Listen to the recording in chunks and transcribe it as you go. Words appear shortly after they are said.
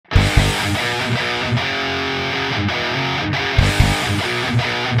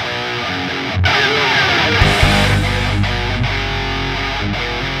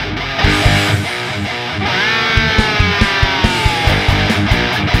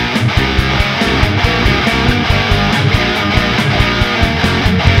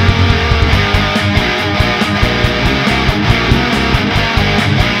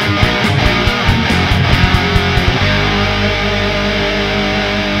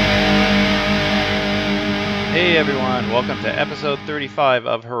Hey everyone, welcome to episode 35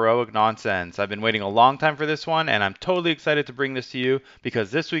 of Heroic Nonsense. I've been waiting a long time for this one, and I'm totally excited to bring this to you because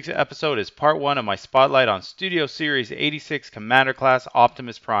this week's episode is part 1 of my spotlight on Studio Series 86 Commander Class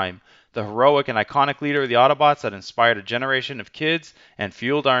Optimus Prime, the heroic and iconic leader of the Autobots that inspired a generation of kids and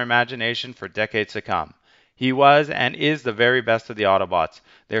fueled our imagination for decades to come. He was and is the very best of the Autobots,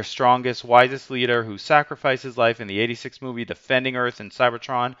 their strongest, wisest leader who sacrificed his life in the 86 movie defending Earth and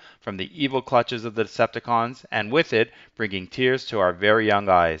Cybertron from the evil clutches of the Decepticons, and with it, bringing tears to our very young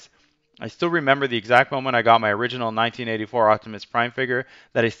eyes. I still remember the exact moment I got my original 1984 Optimus Prime figure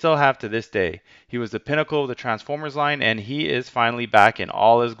that I still have to this day. He was the pinnacle of the Transformers line, and he is finally back in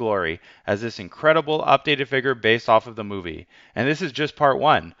all his glory as this incredible updated figure based off of the movie. And this is just part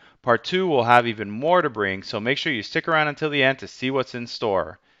 1. Part 2 will have even more to bring, so make sure you stick around until the end to see what's in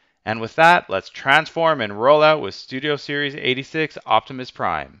store. And with that, let's transform and roll out with Studio Series 86 Optimus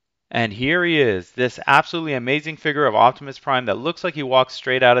Prime. And here he is, this absolutely amazing figure of Optimus Prime that looks like he walked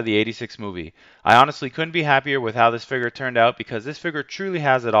straight out of the 86 movie. I honestly couldn't be happier with how this figure turned out because this figure truly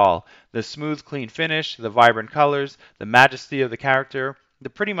has it all. The smooth, clean finish, the vibrant colors, the majesty of the character, the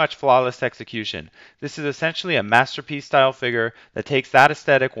pretty much flawless execution. This is essentially a masterpiece style figure that takes that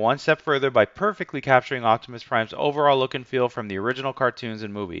aesthetic one step further by perfectly capturing Optimus Prime's overall look and feel from the original cartoons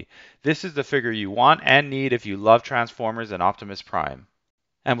and movie. This is the figure you want and need if you love Transformers and Optimus Prime.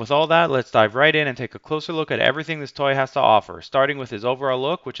 And with all that, let's dive right in and take a closer look at everything this toy has to offer, starting with his overall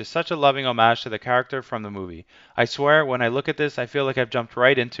look, which is such a loving homage to the character from the movie. I swear, when I look at this, I feel like I've jumped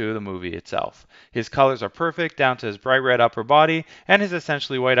right into the movie itself. His colors are perfect, down to his bright red upper body, and his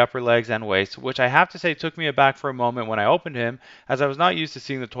essentially white upper legs and waist, which I have to say took me aback for a moment when I opened him, as I was not used to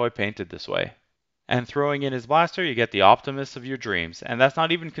seeing the toy painted this way. And throwing in his blaster, you get the Optimus of your dreams, and that's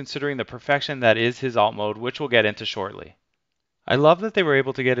not even considering the perfection that is his alt mode, which we'll get into shortly. I love that they were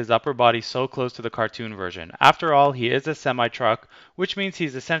able to get his upper body so close to the cartoon version. After all, he is a semi-truck, which means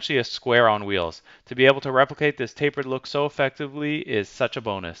he's essentially a square on wheels. To be able to replicate this tapered look so effectively is such a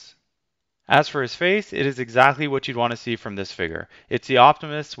bonus. As for his face, it is exactly what you'd want to see from this figure. It's the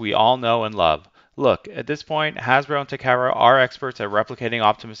Optimus we all know and love. Look, at this point, Hasbro and Takara are experts at replicating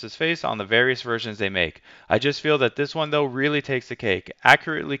Optimus's face on the various versions they make. I just feel that this one though really takes the cake,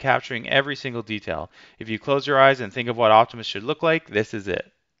 accurately capturing every single detail. If you close your eyes and think of what Optimus should look like, this is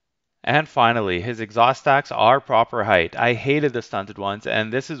it. And finally, his exhaust stacks are proper height. I hated the stunted ones,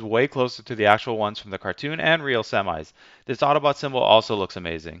 and this is way closer to the actual ones from the cartoon and real semis. This Autobot symbol also looks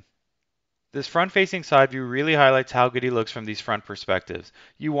amazing. This front-facing side view really highlights how good he looks from these front perspectives.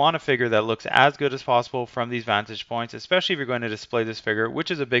 You want a figure that looks as good as possible from these vantage points, especially if you're going to display this figure,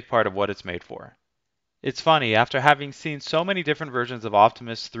 which is a big part of what it's made for. It's funny, after having seen so many different versions of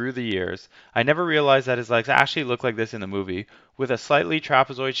Optimus through the years, I never realized that his legs actually look like this in the movie, with a slightly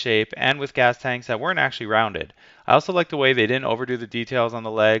trapezoid shape and with gas tanks that weren't actually rounded. I also like the way they didn't overdo the details on the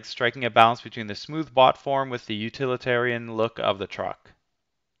legs, striking a balance between the smooth bot form with the utilitarian look of the truck.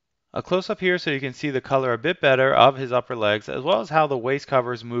 A close-up here so you can see the color a bit better of his upper legs, as well as how the waist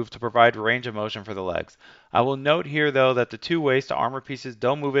covers move to provide range of motion for the legs. I will note here though that the two waist armor pieces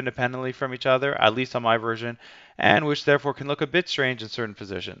don't move independently from each other, at least on my version, and which therefore can look a bit strange in certain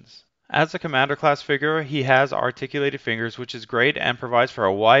positions. As a Commander class figure, he has articulated fingers, which is great and provides for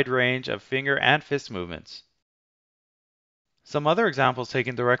a wide range of finger and fist movements. Some other examples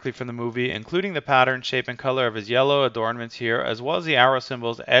taken directly from the movie, including the pattern, shape, and color of his yellow adornments here, as well as the arrow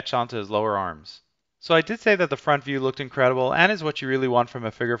symbols etched onto his lower arms. So I did say that the front view looked incredible and is what you really want from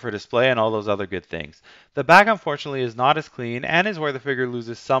a figure for display and all those other good things. The back unfortunately is not as clean and is where the figure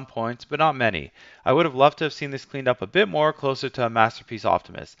loses some points, but not many. I would have loved to have seen this cleaned up a bit more closer to a masterpiece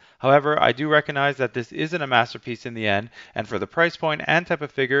Optimus. However, I do recognize that this isn't a masterpiece in the end, and for the price point and type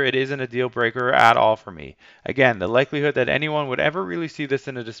of figure, it isn't a deal breaker at all for me. Again, the likelihood that anyone would ever really see this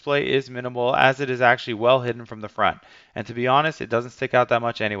in a display is minimal, as it is actually well hidden from the front. And to be honest, it doesn't stick out that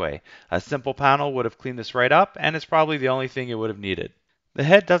much anyway. A simple panel would have cleaned this right up, and it's probably the only thing it would have needed. The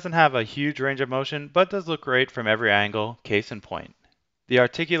head doesn't have a huge range of motion, but does look great from every angle, case in point. The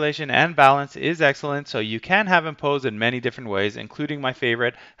articulation and balance is excellent, so you can have him posed in many different ways, including my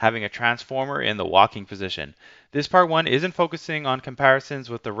favorite, having a transformer in the walking position. This part 1 isn't focusing on comparisons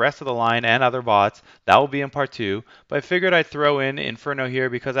with the rest of the line and other bots, that will be in part 2, but I figured I'd throw in Inferno here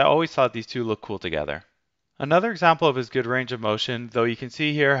because I always thought these two look cool together. Another example of his good range of motion, though you can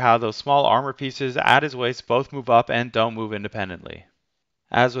see here how those small armor pieces at his waist both move up and don't move independently.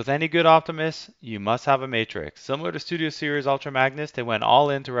 As with any good Optimus, you must have a matrix. Similar to Studio Series Ultra Magnus, they went all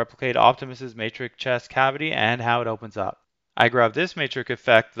in to replicate Optimus's matrix chest cavity and how it opens up. I grabbed this matrix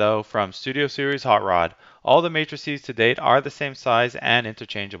effect though from Studio Series Hot Rod. All the matrices to date are the same size and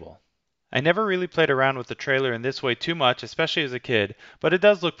interchangeable. I never really played around with the trailer in this way too much, especially as a kid, but it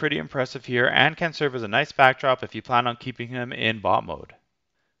does look pretty impressive here and can serve as a nice backdrop if you plan on keeping him in bot mode.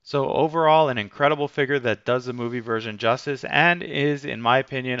 So overall, an incredible figure that does the movie version justice and is, in my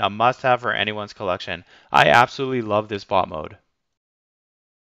opinion, a must-have for anyone's collection. I absolutely love this bot mode.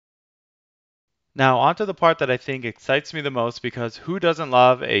 Now, on to the part that I think excites me the most because who doesn't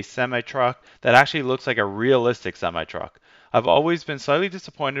love a semi-truck that actually looks like a realistic semi-truck? I've always been slightly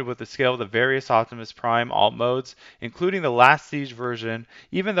disappointed with the scale of the various Optimus Prime alt modes, including the last Siege version,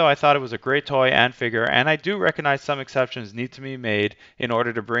 even though I thought it was a great toy and figure, and I do recognize some exceptions need to be made in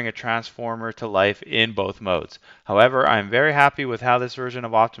order to bring a Transformer to life in both modes. However, I am very happy with how this version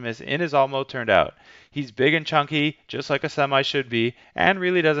of Optimus in his alt mode turned out. He's big and chunky, just like a semi should be, and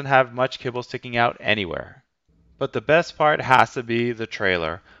really doesn't have much kibble sticking out anywhere. But the best part has to be the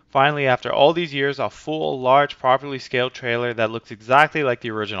trailer. Finally, after all these years, a full, large, properly scaled trailer that looks exactly like the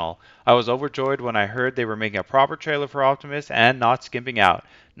original. I was overjoyed when I heard they were making a proper trailer for Optimus and not skimping out.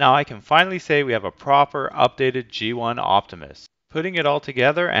 Now I can finally say we have a proper, updated G1 Optimus. Putting it all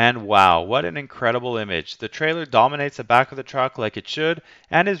together, and wow, what an incredible image. The trailer dominates the back of the truck like it should,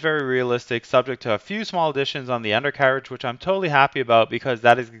 and is very realistic, subject to a few small additions on the undercarriage, which I'm totally happy about because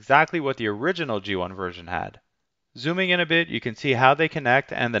that is exactly what the original G1 version had. Zooming in a bit, you can see how they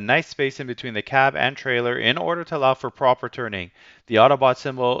connect and the nice space in between the cab and trailer in order to allow for proper turning. The Autobot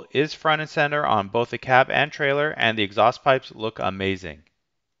symbol is front and center on both the cab and trailer, and the exhaust pipes look amazing.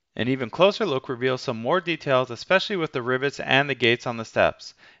 An even closer look reveals some more details, especially with the rivets and the gates on the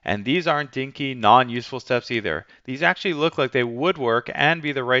steps. And these aren't dinky, non-useful steps either. These actually look like they would work and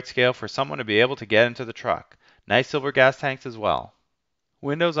be the right scale for someone to be able to get into the truck. Nice silver gas tanks as well.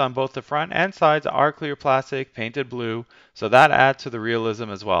 Windows on both the front and sides are clear plastic, painted blue, so that adds to the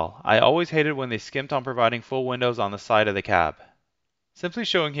realism as well. I always hated when they skimped on providing full windows on the side of the cab. Simply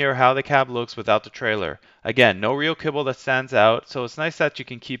showing here how the cab looks without the trailer. Again, no real kibble that stands out, so it's nice that you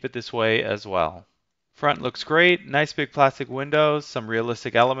can keep it this way as well. Front looks great, nice big plastic windows, some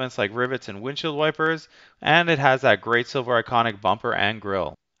realistic elements like rivets and windshield wipers, and it has that great silver iconic bumper and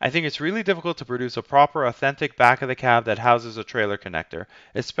grille. I think it's really difficult to produce a proper authentic back of the cab that houses a trailer connector,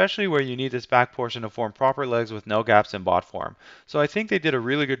 especially where you need this back portion to form proper legs with no gaps in bot form. So I think they did a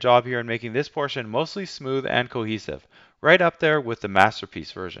really good job here in making this portion mostly smooth and cohesive, right up there with the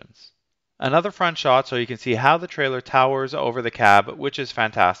masterpiece versions. Another front shot so you can see how the trailer towers over the cab, which is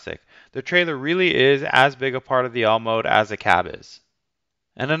fantastic. The trailer really is as big a part of the all mode as the cab is.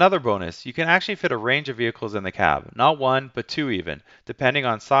 And another bonus, you can actually fit a range of vehicles in the cab, not one, but two even, depending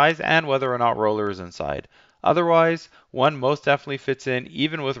on size and whether or not Roller is inside. Otherwise, one most definitely fits in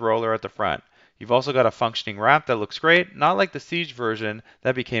even with Roller at the front. You've also got a functioning ramp that looks great, not like the Siege version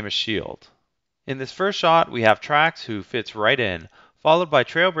that became a shield. In this first shot, we have Trax who fits right in, followed by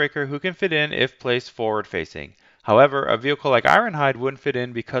Trailbreaker who can fit in if placed forward facing. However, a vehicle like Ironhide wouldn't fit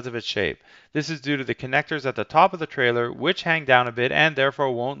in because of its shape. This is due to the connectors at the top of the trailer, which hang down a bit and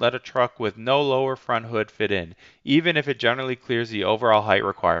therefore won't let a truck with no lower front hood fit in, even if it generally clears the overall height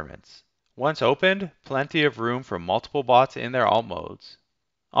requirements. Once opened, plenty of room for multiple bots in their alt modes.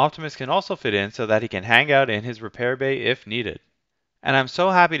 Optimus can also fit in so that he can hang out in his repair bay if needed. And I'm so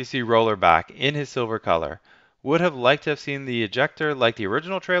happy to see Roller back in his silver color. Would have liked to have seen the ejector like the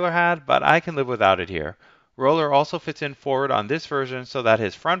original trailer had, but I can live without it here. Roller also fits in forward on this version so that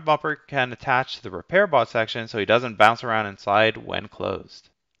his front bumper can attach to the repair bot section so he doesn't bounce around inside when closed.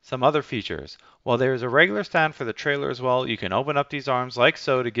 Some other features. While there is a regular stand for the trailer as well, you can open up these arms like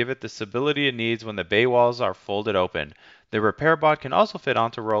so to give it the stability it needs when the bay walls are folded open. The repair bot can also fit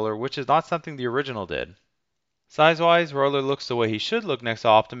onto Roller, which is not something the original did. Size-wise, Roller looks the way he should look next to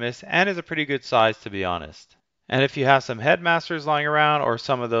Optimus, and is a pretty good size to be honest. And if you have some Headmasters lying around, or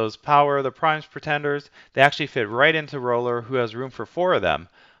some of those Power of the Primes pretenders, they actually fit right into Roller, who has room for 4 of them.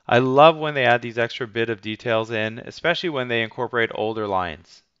 I love when they add these extra bit of details in, especially when they incorporate older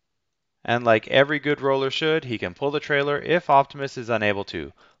lines. And like every good Roller should, he can pull the trailer if Optimus is unable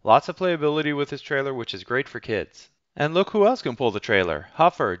to. Lots of playability with his trailer, which is great for kids. And look who else can pull the trailer,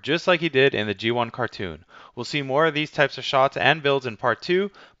 Huffer, just like he did in the G1 cartoon. We'll see more of these types of shots and builds in part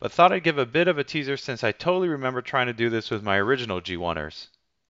 2, but thought I'd give a bit of a teaser since I totally remember trying to do this with my original G1ers.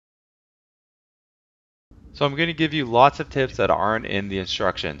 So I'm going to give you lots of tips that aren't in the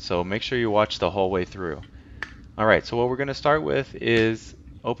instructions, so make sure you watch the whole way through. Alright, so what we're going to start with is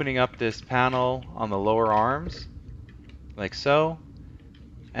opening up this panel on the lower arms, like so,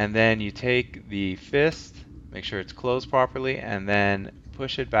 and then you take the fist, make sure it's closed properly, and then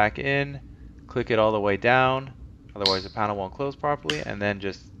push it back in, click it all the way down, otherwise the panel won't close properly, and then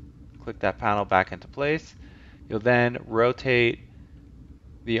just click that panel back into place. You'll then rotate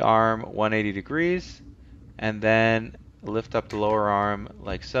the arm 180 degrees, and then lift up the lower arm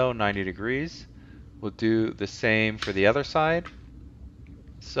like so, 90 degrees. We'll do the same for the other side.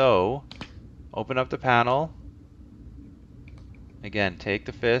 So, open up the panel. Again, take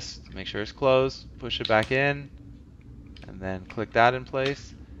the fist, make sure it's closed, push it back in, and then click that in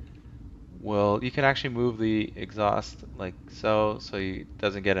place. Well, you can actually move the exhaust like so, so it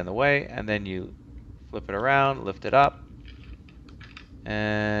doesn't get in the way, and then you flip it around, lift it up,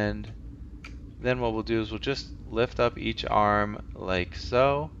 and then what we'll do is we'll just lift up each arm like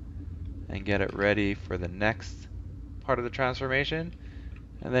so, and get it ready for the next part of the transformation,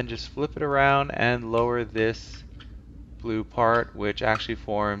 and then just flip it around and lower this blue part, which actually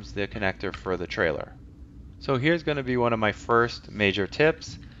forms the connector for the trailer. So here's going to be one of my first major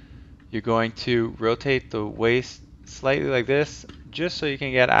tips. You're going to rotate the waist slightly like this, just so you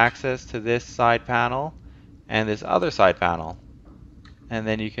can get access to this side panel and this other side panel. And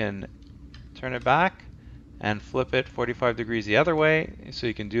then you can turn it back and flip it 45 degrees the other way, so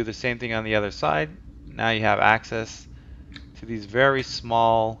you can do the same thing on the other side. Now you have access to these very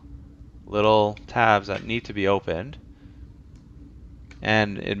small little tabs that need to be opened.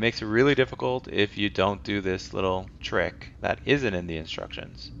 And it makes it really difficult if you don't do this little trick that isn't in the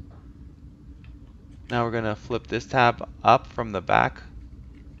instructions. Now we're going to flip this tab up from the back,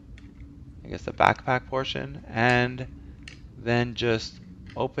 I guess the backpack portion, and then just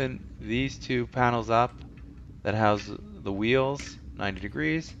open these two panels up that house the wheels 90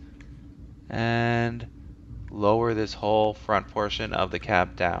 degrees, and lower this whole front portion of the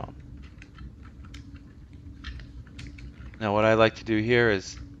cab down. Now what I like to do here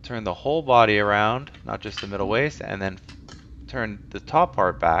is turn the whole body around, not just the middle waist, and then turn the top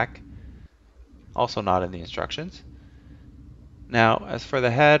part back, also not in the instructions. Now as for the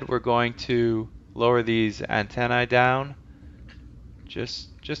head, we're going to lower these antennae down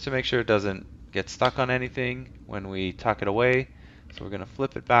just to make sure it doesn't get stuck on anything when we tuck it away. So we're going to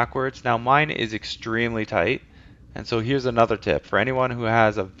flip it backwards. Now mine is extremely tight, and so here's another tip. For anyone who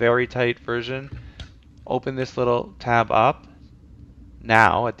has a very tight version, open this little tab up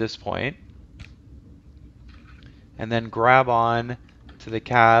now at this point, and then grab on to the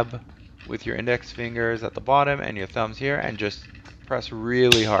cab with your index fingers at the bottom and your thumbs here, and just press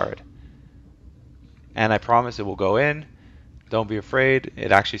really hard. And I promise it will go in. Don't be afraid.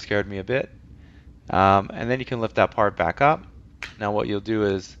 It actually scared me a bit. And then you can lift that part back up. Now what you'll do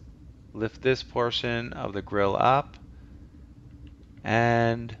is lift this portion of the grill up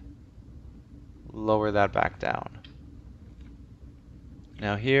and lower that back down.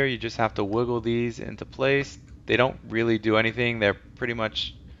 Now here you just have to wiggle these into place. They don't really do anything. They're pretty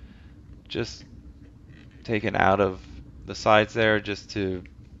much just taken out of the sides there just to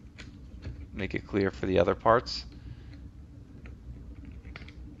make it clear for the other parts.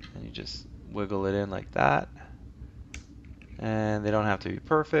 And you just wiggle it in like that. And they don't have to be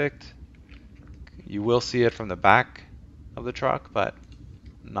perfect. You will see it from the back of the truck, but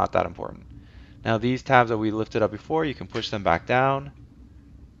not that important. Now these tabs that we lifted up before, you can push them back down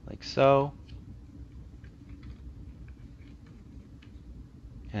like so.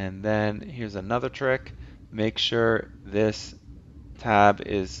 And then here's another trick. Make sure this tab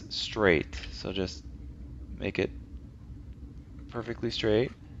is straight. So just make it perfectly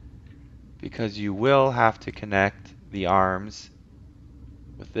straight, because you will have to connect the arms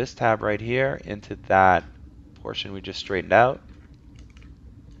with this tab right here into that portion we just straightened out.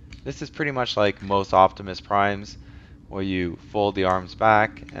 This is pretty much like most Optimus Primes, where you fold the arms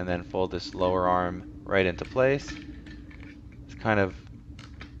back and then fold this lower arm right into place. It's kind of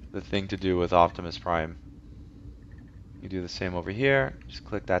the thing to do with Optimus Prime. You do the same over here. Just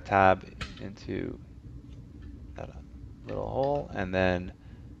click that tab into that little hole and then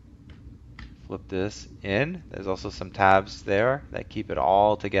flip this in. There's also some tabs there that keep it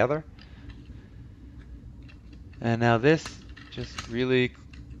all together. And now this just really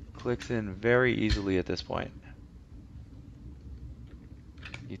clicks in very easily at this point.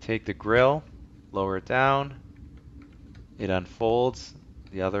 You take the grill, lower it down, it unfolds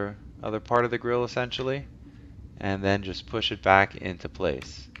the other part of the grill essentially, and then just push it back into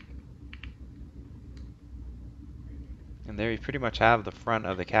place. And there you pretty much have the front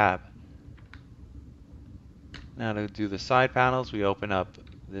of the cab. Now to do the side panels, we open up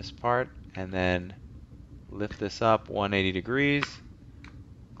this part and then lift this up 180 degrees,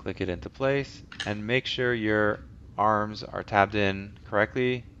 click it into place, and make sure your arms are tabbed in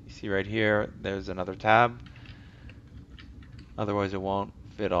correctly. You see right here, there's another tab. Otherwise it won't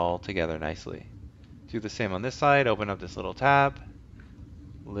fit all together nicely. Do the same on this side, open up this little tab,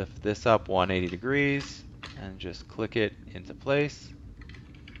 lift this up 180 degrees, and just click it into place.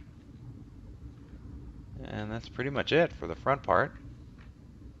 And that's pretty much it for the front part.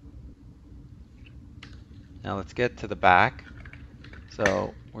 Now let's get to the back.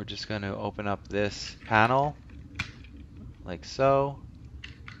 So we're just going to open up this panel like so,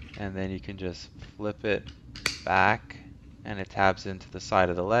 and then you can just flip it back and it tabs into the side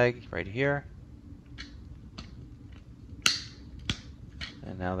of the leg right here.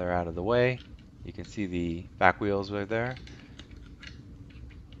 And now they're out of the way. You can see the back wheels right there.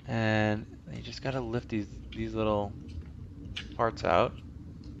 And you just gotta lift these little parts out,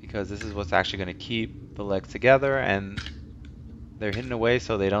 because this is what's actually going to keep the legs together, and they're hidden away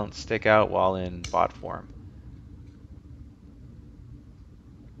so they don't stick out while in bot form.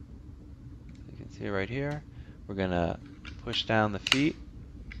 You can see right here, we're going to push down the feet,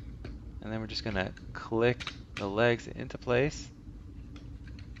 and then we're just going to click the legs into place.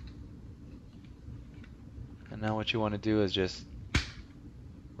 And now what you want to do is just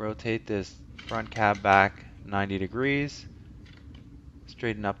rotate this front cab back 90 degrees,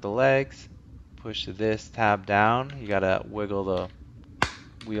 straighten up the legs, push this tab down. You gotta wiggle the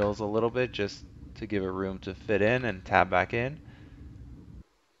wheels a little bit just to give it room to fit in and tab back in.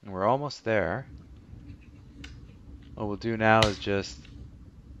 And we're almost there. What we'll do now is just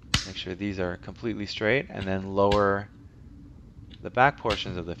make sure these are completely straight and then lower the back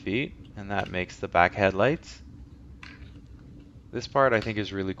portions of the feet, and that makes the back headlights. This part I think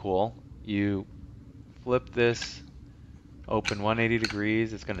is really cool. You flip this open 180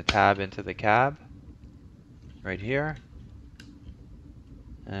 degrees, it's going to tab into the cab right here.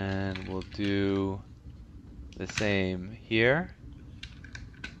 And we'll do the same here.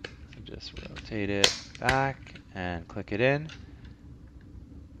 So just rotate it back and click it in.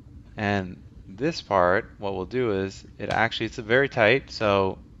 And this part, what we'll do is, it's very tight,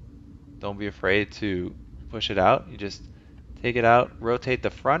 so don't be afraid to push it out. You just take it out, rotate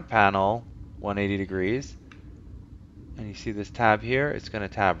the front panel 180 degrees, and you see this tab here, it's going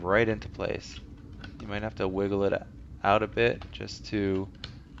to tab right into place. You might have to wiggle it out a bit just to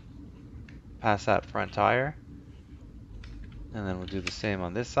pass that front tire. And then we'll do the same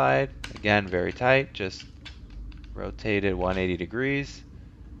on this side. Again, very tight, just rotate it 180 degrees.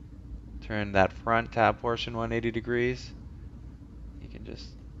 Turn that front tab portion 180 degrees. You can just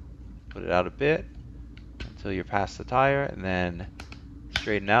put it out a bit until you're past the tire, and then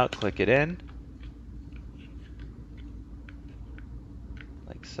straighten out, click it in.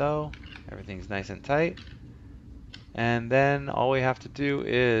 Like so. Everything's nice and tight. And then all we have to do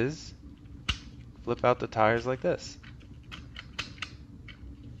is flip out the tires like this.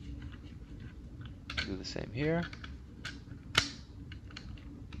 Do the same here.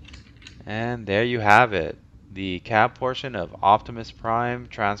 And there you have it. The cab portion of Optimus Prime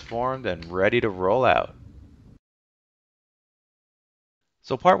transformed and ready to roll out.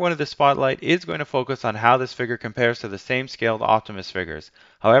 So part 1 of this spotlight is going to focus on how this figure compares to the same scaled Optimus figures.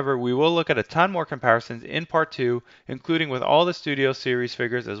 However, we will look at a ton more comparisons in part 2, including with all the Studio Series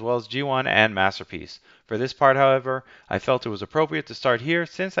figures as well as G1 and Masterpiece. For this part, however, I felt it was appropriate to start here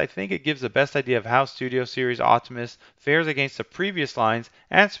since I think it gives the best idea of how Studio Series Optimus fares against the previous lines,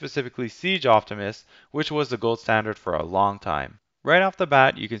 and specifically Siege Optimus, which was the gold standard for a long time. Right off the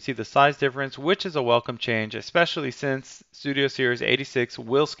bat, you can see the size difference, which is a welcome change, especially since Studio Series 86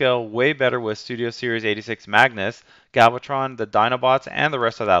 will scale way better with Studio Series 86 Magnus, Galvatron, the Dinobots, and the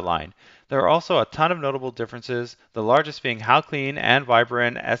rest of that line. There are also a ton of notable differences, the largest being how clean and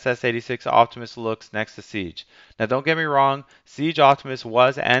vibrant SS86 Optimus looks next to Siege. Now don't get me wrong, Siege Optimus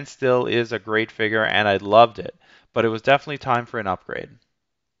was and still is a great figure and I loved it, but it was definitely time for an upgrade.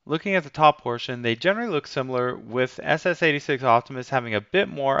 Looking at the top portion, they generally look similar, with SS86 Optimus having a bit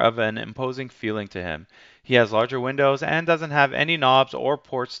more of an imposing feeling to him. He has larger windows and doesn't have any knobs or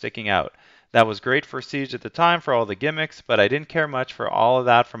ports sticking out. That was great for Siege at the time for all the gimmicks, but I didn't care much for all of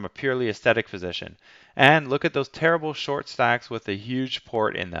that from a purely aesthetic position. And look at those terrible short stacks with a huge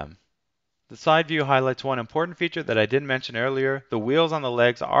port in them. The side view highlights one important feature that I didn't mention earlier. The wheels on the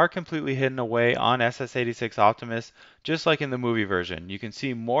legs are completely hidden away on SS86 Optimus, just like in the movie version. You can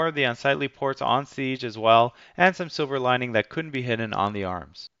see more of the unsightly ports on Siege as well, and some silver lining that couldn't be hidden on the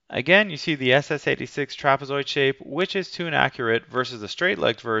arms. Again, you see the SS86 trapezoid shape, which is too inaccurate versus the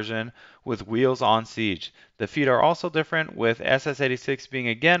straight-legged version with wheels on Siege. The feet are also different, with SS86 being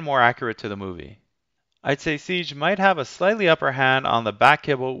again more accurate to the movie. I'd say Siege might have a slightly upper hand on the back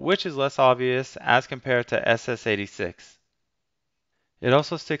kibble, which is less obvious as compared to SS86. It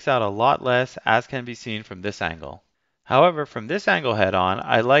also sticks out a lot less, as can be seen from this angle. However, from this angle head on,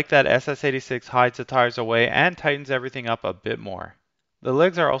 I like that SS86 hides the tires away and tightens everything up a bit more. The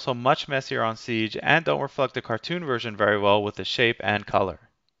legs are also much messier on Siege and don't reflect the cartoon version very well with the shape and color.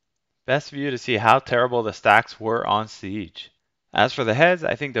 Best view to see how terrible the stacks were on Siege. As for the heads,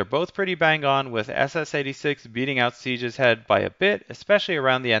 I think they're both pretty bang on, with SS-86 beating out Siege's head by a bit, especially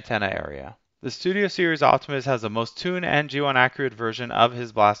around the antenna area. The Studio Series Optimus has the most tuned and G1 accurate version of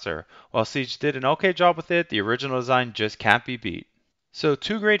his blaster. While Siege did an okay job with it, the original design just can't be beat. So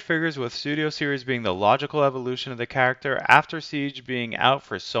two great figures, with Studio Series being the logical evolution of the character after Siege being out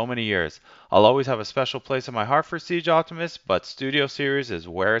for so many years. I'll always have a special place in my heart for Siege Optimus, but Studio Series is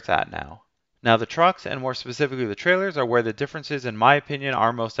where it's at now. Now the trucks, and more specifically the trailers, are where the differences in my opinion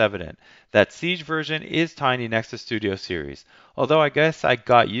are most evident. That Siege version is tiny next to Studio Series. Although I guess I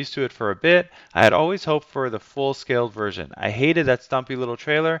got used to it for a bit, I had always hoped for the full-scaled version. I hated that stumpy little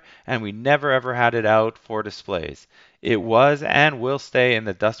trailer, and we never ever had it out for displays. It was and will stay in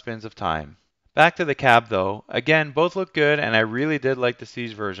the dustbins of time. Back to the cab though. Again, both look good, and I really did like the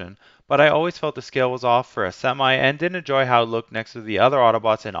Siege version, but I always felt the scale was off for a semi and didn't enjoy how it looked next to the other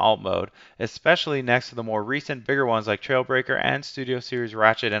Autobots in alt mode, especially next to the more recent bigger ones like Trailbreaker and Studio Series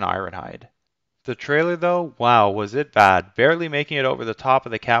Ratchet and Ironhide. The trailer though, wow, was it bad, barely making it over the top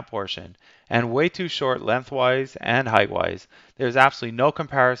of the cab portion, and way too short lengthwise and height-wise. There's absolutely no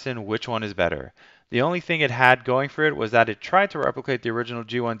comparison which one is better. The only thing it had going for it was that it tried to replicate the original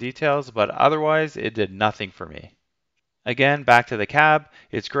G1 details, but otherwise it did nothing for me. Again, back to the cab,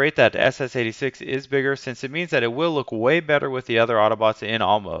 it's great that SS86 is bigger, since it means that it will look way better with the other Autobots in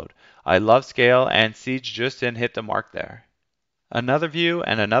all mode. I love scale, and Siege just didn't hit the mark there. Another view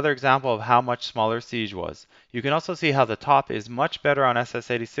and another example of how much smaller Siege was. You can also see how the top is much better on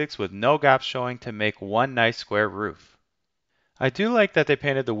SS86 with no gaps showing to make one nice square roof. I do like that they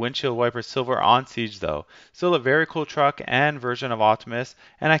painted the windshield wiper silver on Siege though. Still a very cool truck and version of Optimus,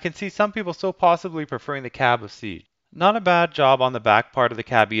 and I can see some people still possibly preferring the cab of Siege. Not a bad job on the back part of the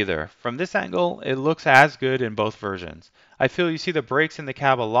cab either. From this angle, it looks as good in both versions. I feel you see the brakes in the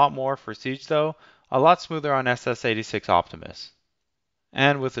cab a lot more for Siege though, a lot smoother on SS86 Optimus.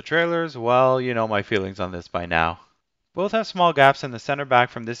 And with the trailers, well, you know my feelings on this by now. Both have small gaps in the center back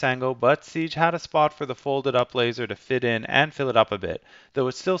from this angle, but Siege had a spot for the folded up laser to fit in and fill it up a bit, though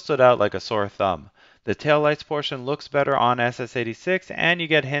it still stood out like a sore thumb. The taillights portion looks better on SS86, and you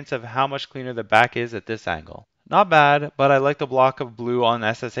get hints of how much cleaner the back is at this angle. Not bad, but I like the block of blue on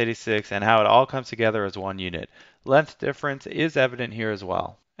SS86 and how it all comes together as one unit. Length difference is evident here as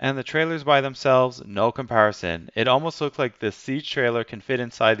well. And the trailers by themselves, no comparison. It almost looks like the Siege trailer can fit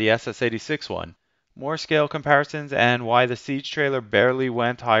inside the SS86 one. More scale comparisons and why the Siege trailer barely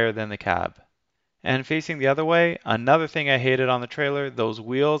went higher than the cab. And facing the other way, another thing I hated on the trailer, those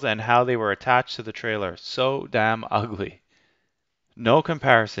wheels and how they were attached to the trailer. So damn ugly. No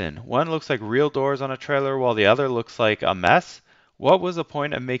comparison. One looks like real doors on a trailer while the other looks like a mess. What was the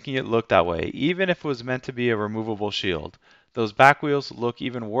point of making it look that way, even if it was meant to be a removable shield? Those back wheels look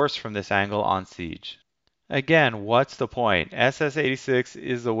even worse from this angle on Siege. Again, what's the point? SS86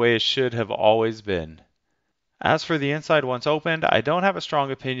 is the way it should have always been. As for the inside once opened, I don't have a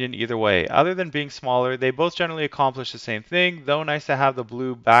strong opinion either way. Other than being smaller, they both generally accomplish the same thing, though nice to have the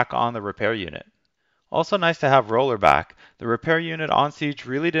blue back on the repair unit. Also nice to have roller back. The repair unit on Siege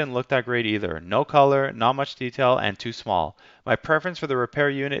really didn't look that great either. No color, not much detail, and too small. My preference for the repair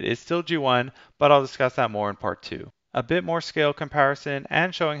unit is still G1, but I'll discuss that more in part 2. A bit more scale comparison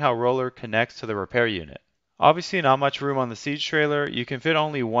and showing how roller connects to the repair unit. Obviously not much room on the Siege trailer. You can fit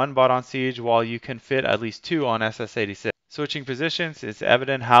only one bot on Siege while you can fit at least two on SS86. Switching positions, it's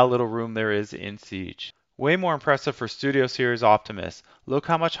evident how little room there is in Siege. Way more impressive for Studio Series Optimus. Look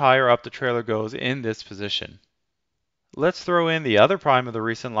how much higher up the trailer goes in this position. Let's throw in the other Prime of the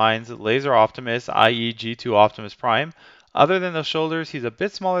recent lines, Laser Optimus, i.e. G2 Optimus Prime. Other than the shoulders, he's a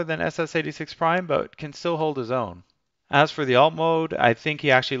bit smaller than SS86 Prime, but can still hold his own. As for the alt mode, I think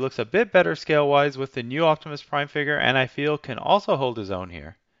he actually looks a bit better scale-wise with the new Optimus Prime figure, and I feel can also hold his own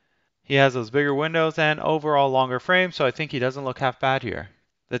here. He has those bigger windows and overall longer frame, so I think he doesn't look half bad here.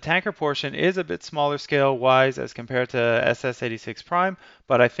 The tanker portion is a bit smaller scale-wise as compared to SS86 Prime,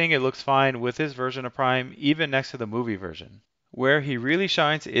 but I think it looks fine with his version of Prime, even next to the movie version. Where he really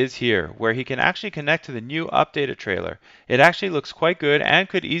shines is here, where he can actually connect to the new updated trailer. It actually looks quite good and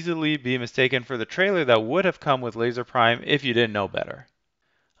could easily be mistaken for the trailer that would have come with Laser Prime if you didn't know better.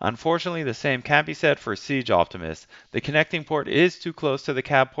 Unfortunately, the same can't be said for Siege Optimus. The connecting port is too close to the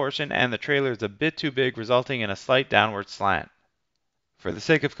cab portion and the trailer is a bit too big, resulting in a slight downward slant. For the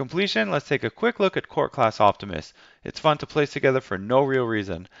sake of completion, let's take a quick look at Court Class Optimus. It's fun to place together for no real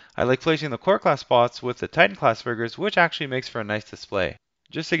reason. I like placing the Court Class spots with the Titan Class figures, which actually makes for a nice display.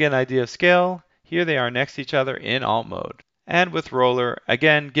 Just to get an idea of scale, here they are next to each other in alt mode. And with Roller,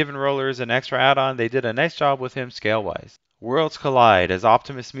 again, given Roller is an extra add-on, they did a nice job with him scale-wise. Worlds collide as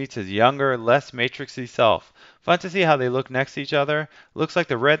Optimus meets his younger, less matrixy self. Fun to see how they look next to each other. Looks like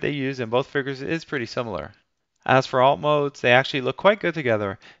the red they use in both figures is pretty similar. As for alt modes, they actually look quite good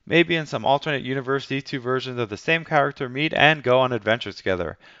together. Maybe in some alternate universe these two versions of the same character meet and go on adventures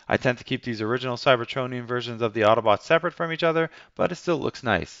together. I tend to keep these original Cybertronian versions of the Autobots separate from each other, but it still looks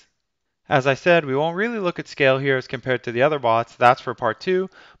nice. As I said, we won't really look at scale here as compared to the other bots, that's for part 2,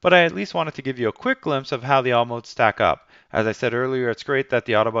 but I at least wanted to give you a quick glimpse of how the alt modes stack up. As I said earlier, it's great that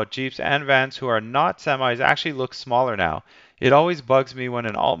the Autobot Jeeps and vans who are not semis actually look smaller now. It always bugs me when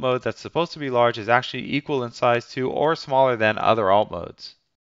an alt mode that's supposed to be large is actually equal in size to or smaller than other alt modes.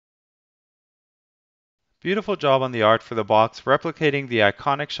 Beautiful job on the art for the box, replicating the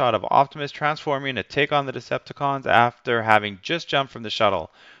iconic shot of Optimus transforming to take on the Decepticons after having just jumped from the shuttle.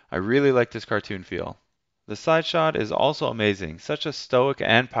 I really like this cartoon feel. The side shot is also amazing, such a stoic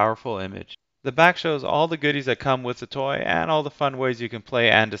and powerful image. The back shows all the goodies that come with the toy and all the fun ways you can play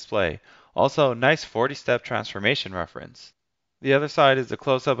and display. Also, nice 40-step transformation reference. The other side is a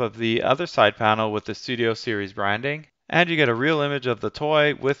close-up of the other side panel with the Studio Series branding. And you get a real image of the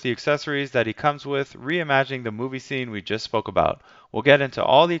toy with the accessories that he comes with, reimagining the movie scene we just spoke about. We'll get into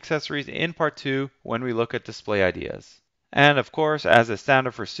all the accessories in part 2 when we look at display ideas. And of course, as a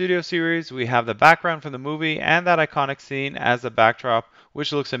standard for Studio Series, we have the background from the movie and that iconic scene as the backdrop,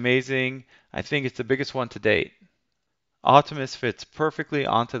 which looks amazing. I think it's the biggest one to date. Optimus fits perfectly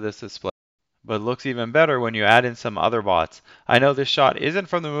onto this display, but looks even better when you add in some other bots. I know this shot isn't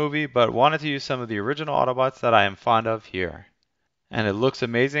from the movie, but wanted to use some of the original Autobots that I am fond of here. And it looks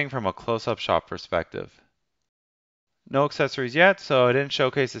amazing from a close-up shot perspective. No accessories yet, so I didn't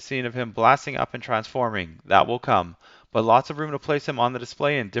showcase a scene of him blasting up and transforming. That will come, but lots of room to place him on the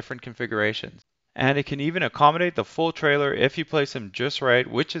display in different configurations. And it can even accommodate the full trailer if you place him just right,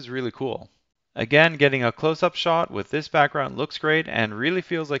 which is really cool. Again, getting a close-up shot with this background looks great and really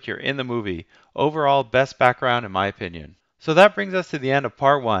feels like you're in the movie. Overall, best background in my opinion. So that brings us to the end of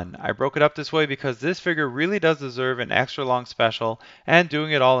part 1. I broke it up this way because this figure really does deserve an extra long special, and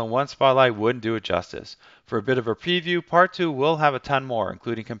doing it all in one spotlight wouldn't do it justice. For a bit of a preview, part 2 will have a ton more,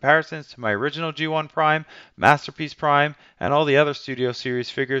 including comparisons to my original G1 Prime, Masterpiece Prime, and all the other Studio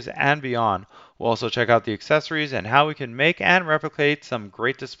Series figures and beyond. We'll also check out the accessories and how we can make and replicate some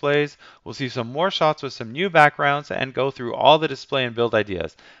great displays. We'll see some more shots with some new backgrounds and go through all the display and build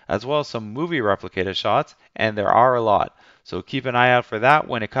ideas, as well as some movie replicated shots, and there are a lot. So keep an eye out for that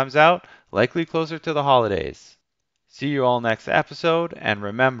when it comes out, likely closer to the holidays. See you all next episode, and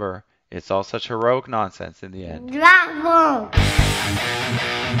remember, it's all such heroic nonsense in the end. Bravo!